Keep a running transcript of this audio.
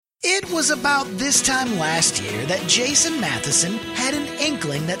It was about this time last year that Jason Matheson had an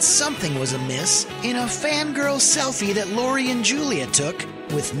inkling that something was amiss in a fangirl selfie that Lori and Julia took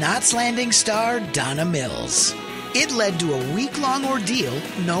with Knots Landing star Donna Mills. It led to a week-long ordeal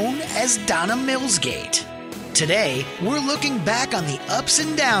known as Donna Millsgate. Today, we're looking back on the ups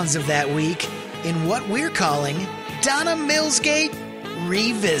and downs of that week in what we're calling Donna Millsgate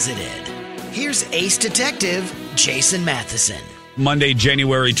Revisited. Here's Ace Detective Jason Matheson. Monday,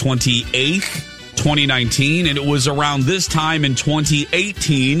 January 28th, 2019, and it was around this time in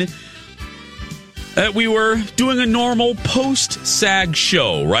 2018 that we were doing a normal post-SAG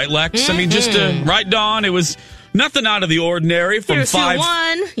show, right, Lex? I mean, just right, Dawn, it was nothing out of the ordinary. From Here's 5 who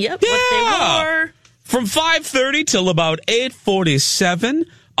won. Yep, what they wore. From 5:30 till about 8:47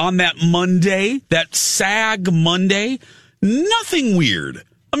 on that Monday, that SAG Monday, nothing weird.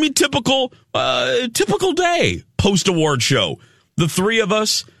 I mean, typical day, post-award show. The three of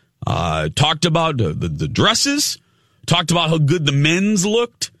us talked about the dresses, talked about how good the men's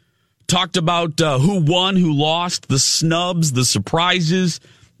looked, talked about who won, who lost, the snubs, the surprises.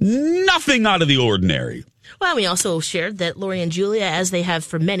 Nothing out of the ordinary. Well, we also shared that Lori and Julia, as they have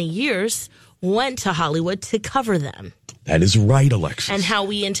for many years, went to Hollywood to cover them. That is right, Alexis. And how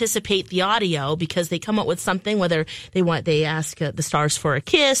we anticipate the audio, because they come up with something, whether they ask the stars for a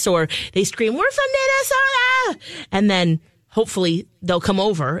kiss or they scream, "We're from Minnesota!" And then hopefully they'll come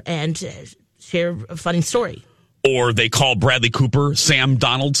over and share a funny story. Or they call Bradley Cooper Sam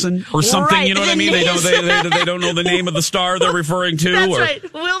Donaldson or something. Right. You know what I mean? They don't know the name of the star they're referring to. That's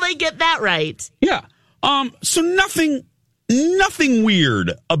right. Will they get that right? Yeah. So nothing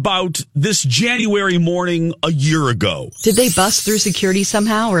weird about this January morning a year ago. Did they bust through security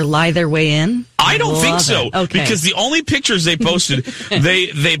somehow or lie their way in? I don't think so. Okay. Because the only pictures they posted,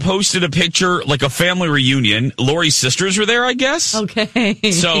 they posted a picture like a family reunion. Lori's sisters were there, I guess.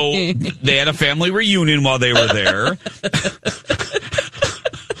 Okay. So they had a family reunion while they were there.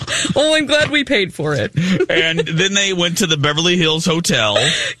 Oh, I'm glad we paid for it. And then they went to the Beverly Hills Hotel.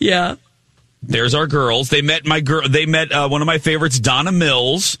 Yeah. There's our girls. They met one of my favorites, Donna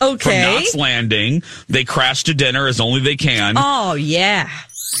Mills, from Knots Landing. They crashed to dinner as only they can. Oh, yeah.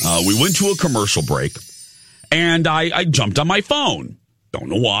 We went to a commercial break, and I jumped on my phone. Don't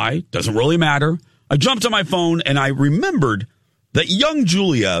know why. Doesn't really matter. I jumped on my phone, and I remembered that young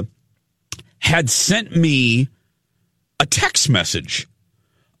Julia had sent me a text message.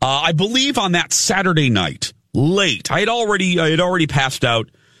 I believe on that Saturday night, late. I had already passed out.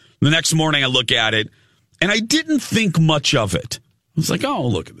 The next morning I look at it, and I didn't think much of it. I was like, oh,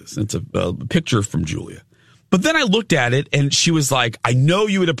 look at this. It's a picture from Julia. But then I looked at it, and she was like, I know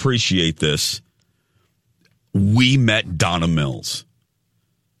you would appreciate this. We met Donna Mills.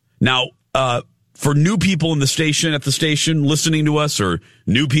 Now, for new people at the station listening to us, or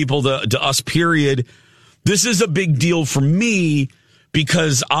new people to us, period, this is a big deal for me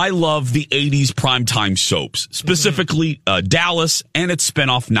because I love the 80s primetime soaps, specifically Dallas and its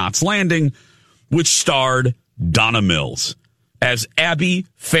spinoff Knots Landing, which starred Donna Mills as Abby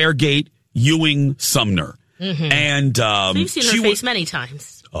Fairgate Ewing Sumner. Mm-hmm. And so you've seen her face many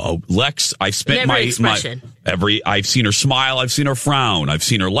times. Oh, Lex, I've spent I've seen her smile, I've seen her frown, I've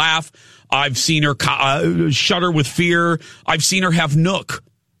seen her laugh, I've seen her shudder with fear, I've seen her have nook.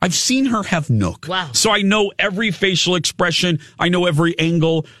 Wow. So I know every facial expression. I know every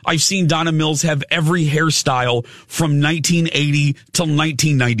angle. I've seen Donna Mills have every hairstyle from 1980 till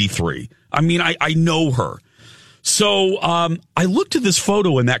 1993. I mean, I know her. So I looked at this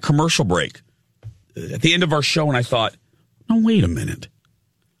photo in that commercial break at the end of our show, and I thought, oh, wait a minute.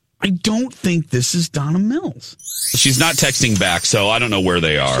 I don't think this is Donna Mills. She's not texting back, so I don't know where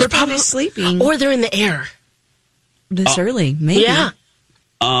they are. They're probably sleeping. Or they're in the air. This early, maybe. Yeah.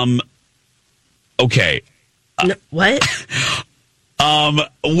 Okay. No, what?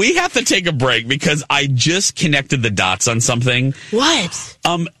 We have to take a break because I just connected the dots on something. What?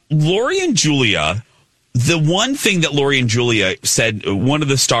 Lori and Julia, the one thing that Lori and Julia said, one of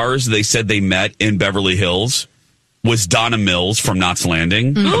the stars they said they met in Beverly Hills was Donna Mills from Knots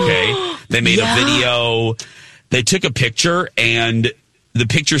Landing. Okay. They made a video. They took a picture, and the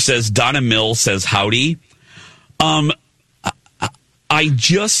picture says Donna Mills says howdy. I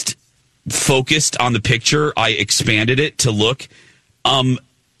just focused on the picture. I expanded it to look.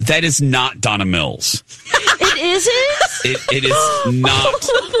 That is not Donna Mills. It isn't? It is not.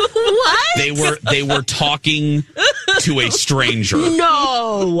 What? They were talking to a stranger.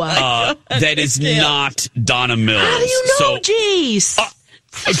 No. That is not Donna Mills. How do you know, Jace?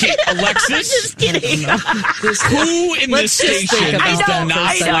 Okay, Alexis. I'm just kidding. Who in this station is the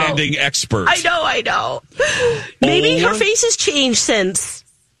Knots Landing expert? I know. Maybe her face has changed since.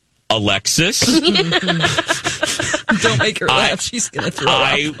 Alexis. Don't make her laugh. She's going to throw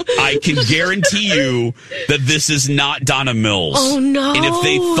up. I can guarantee you that this is not Donna Mills. Oh, no. And if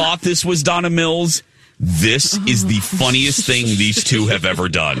they thought this was Donna Mills, this is the funniest thing these two have ever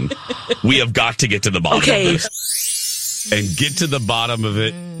done. We have got to get to the bottom of this. And get to the bottom of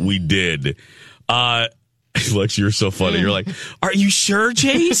it, we did. Lex, you're so funny. You're like, are you sure,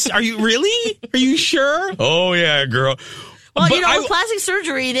 Chase? Are you really? Are you sure? Oh, yeah, girl. Well, but with plastic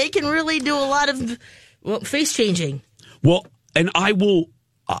surgery, they can really do a lot of face changing. Well, and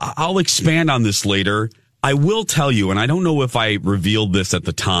I'll expand on this later. I will tell you, and I don't know if I revealed this at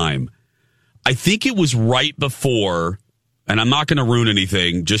the time. I think it was right before, and I'm not going to ruin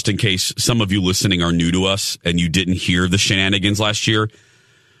anything just in case some of you listening are new to us and you didn't hear the shenanigans last year.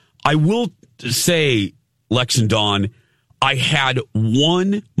 I will say, Lex and Dawn, I had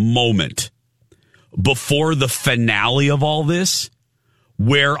one moment before the finale of all this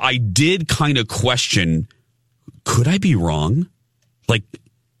where I did kind of question, could I be wrong? Like,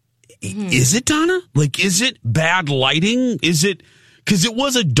 is it Donna? Like, is it bad lighting? Is it, because it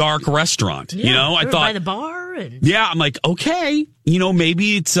was a dark restaurant, I thought by the bar. I'm like, okay,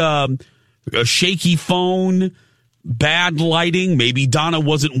 maybe it's a shaky phone, bad lighting. Maybe Donna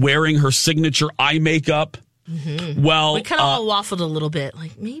wasn't wearing her signature eye makeup. Mm-hmm. Well, we kind of all waffled a little bit,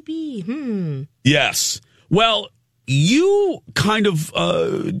 like maybe. Yes. Well, you kind of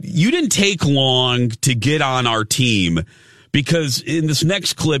you didn't take long to get on our team because in this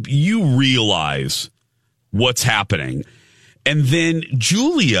next clip you realize what's happening, and then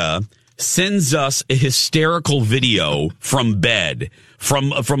Julia sends us a hysterical video from bed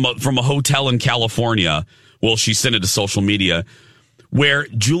from a hotel in California. Well, she sent it to social media where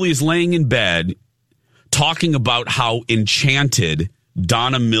Julia's laying in bed, talking about how enchanted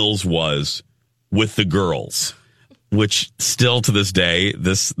Donna Mills was with the girls, which still to this day,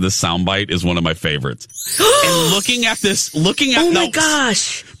 this soundbite is one of my favorites. And looking at oh my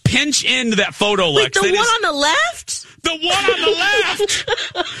gosh, pinch into that photo, Lex. Like the one on the left? The one on the left.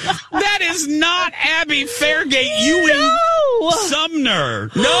 That is not Abby Fairgate Ewing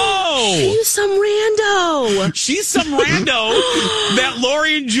Sumner. No. She's some rando. She's some rando that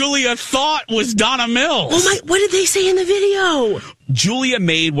Lori and Julia thought was Donna Mills. Oh my, what did they say in the video? Julia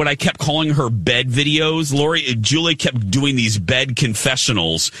made what I kept calling her bed videos. Julia kept doing these bed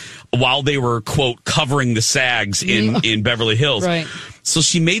confessionals while they were, quote, covering the sags in Beverly Hills. Right. So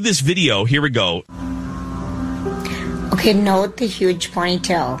she made this video. Here we go. Okay, note the huge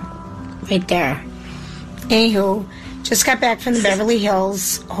ponytail right there. Anywho, just got back from the Beverly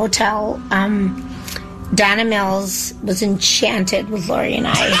Hills Hotel. Donna Mills was enchanted with Lori and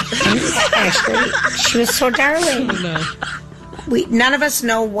I. And actually, she was so darling. None of us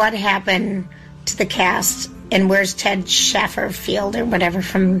know what happened to the cast and where's Ted Schafferfield or whatever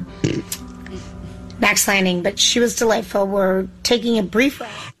from Knox Landing, but she was delightful. We're taking a brief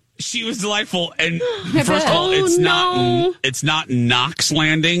rest. She was delightful, and first of all, it's not Knox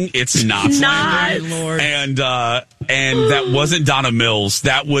Landing, it's Knox Landing, Lord. And that wasn't Donna Mills,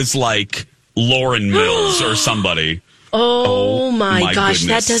 that was like Lauren Mills or somebody. Oh my gosh,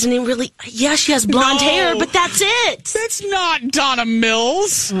 goodness. that doesn't even really. Yeah, she has blonde hair, but that's it. That's not Donna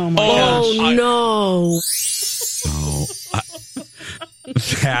Mills. Oh my gosh. Oh no.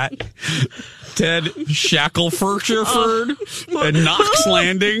 That Ted Shackelford and Knox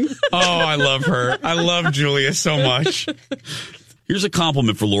Landing. Oh, I love her. I love Julia so much. Here's a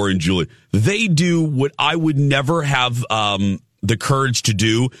compliment for Lori and Julia. They do what I would never have the courage to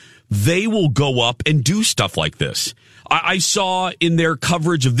do. They will go up and do stuff like this. I saw in their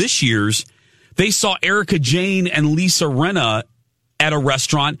coverage of this year's, they saw Erica Jane and Lisa Rinna at a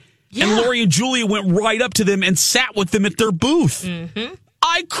restaurant, and Lori and Julia went right up to them and sat with them at their booth. Mm-hmm.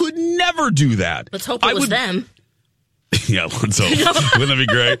 I could never do that. Let's hope it was them. Yeah, let's hope. Wouldn't that be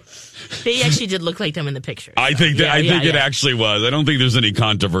great? They actually did look like them in the picture. I think it actually was. I don't think there's any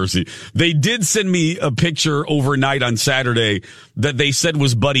controversy. They did send me a picture overnight on Saturday that they said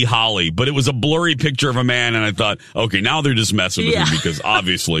was Buddy Holly, but it was a blurry picture of a man, and I thought, okay, now they're just messing with him because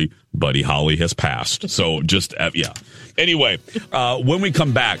obviously Buddy Holly has passed. So just, Anyway, when we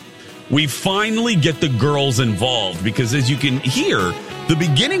come back, we finally get the girls involved because as you can hear, the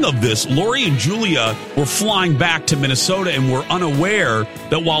beginning of this, Lori and Julia were flying back to Minnesota and were unaware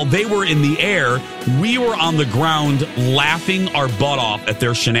that while they were in the air, we were on the ground laughing our butt off at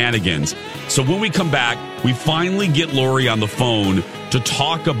their shenanigans. So when we come back, we finally get Lori on the phone to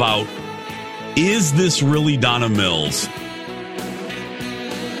talk about, is this really Donna Mills?